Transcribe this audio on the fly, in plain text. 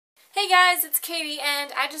Hey guys, it's Katie,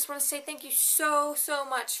 and I just want to say thank you so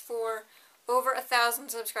much for over 1,000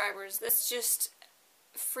 subscribers. That's just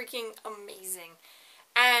freaking amazing.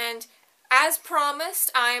 And as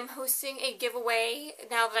promised, I am hosting a giveaway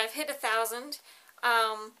now that I've hit 1,000.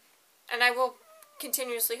 And I will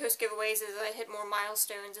continuously host giveaways as I hit more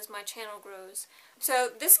milestones as my channel grows. So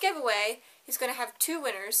this giveaway is going to have two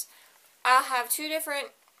winners. I'll have two different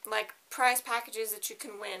prize packages that you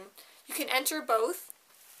can win. You can enter both.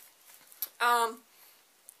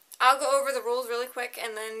 I'll go over the rules really quick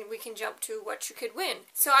and then we can jump to what you could win.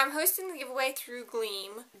 So I'm hosting the giveaway through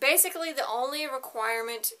Gleam. Basically the only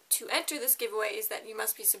requirement to enter this giveaway is that you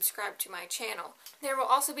must be subscribed to my channel. There will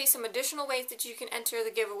also be some additional ways that you can enter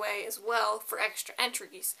the giveaway as well for extra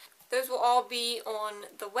entries. Those will all be on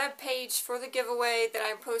the web page for the giveaway that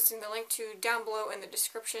I'm posting the link to down below in the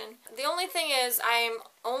description. The only thing is I am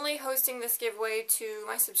only hosting this giveaway to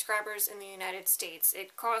my subscribers in the United States.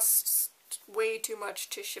 It costs way too much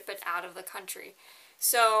to ship it out of the country.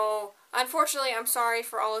 So, unfortunately, I'm sorry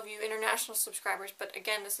for all of you international subscribers, but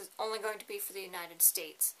again, this is only going to be for the United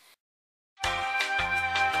States.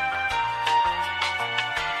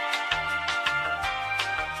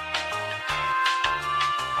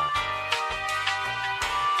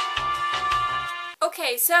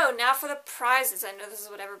 Okay, so now for the prizes. I know this is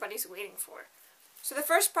what everybody's waiting for. So the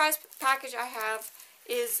first prize package I have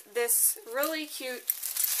is this really cute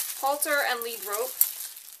halter and lead rope.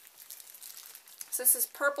 So this is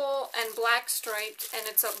purple and black striped, and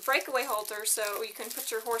it's a breakaway halter, so you can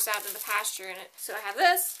put your horse out in the pasture in it. So I have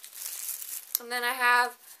this, and then I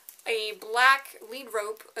have a black lead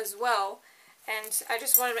rope as well, and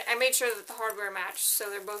I made sure that the hardware matched,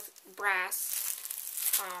 so they're both brass.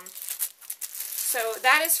 So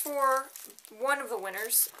that is for one of the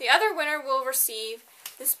winners. The other winner will receive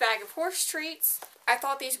this bag of horse treats. I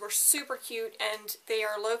thought these were super cute, and they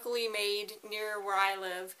are locally made near where I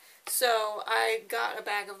live. So I got a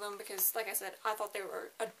bag of them because, like I said, I thought they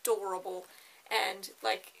were adorable. And,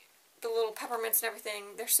 the little peppermints and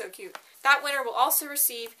everything, they're so cute. That winner will also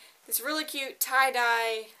receive this really cute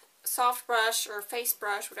tie-dye soft brush or face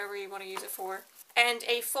brush, whatever you want to use it for, and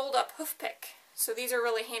a fold-up hoof pick. So these are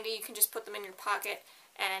really handy. You can just put them in your pocket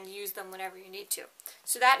and use them whenever you need to.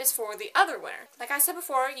 So that is for the other winner. Like I said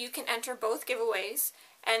before, you can enter both giveaways,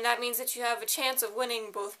 and that means that you have a chance of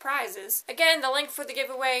winning both prizes. Again, the link for the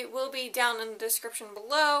giveaway will be down in the description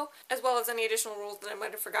below, as well as any additional rules that I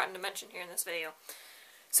might have forgotten to mention here in this video.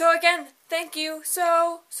 So again, thank you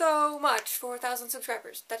so much for 1,000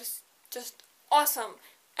 subscribers. That is just awesome,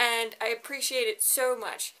 and I appreciate it so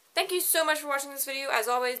much. Thank you so much for watching this video. As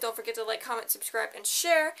always, don't forget to like, comment, subscribe, and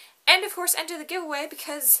share. And of course, enter the giveaway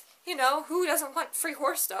because, you know, who doesn't want free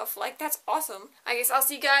horse stuff? That's awesome. I guess I'll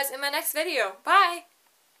see you guys in my next video. Bye!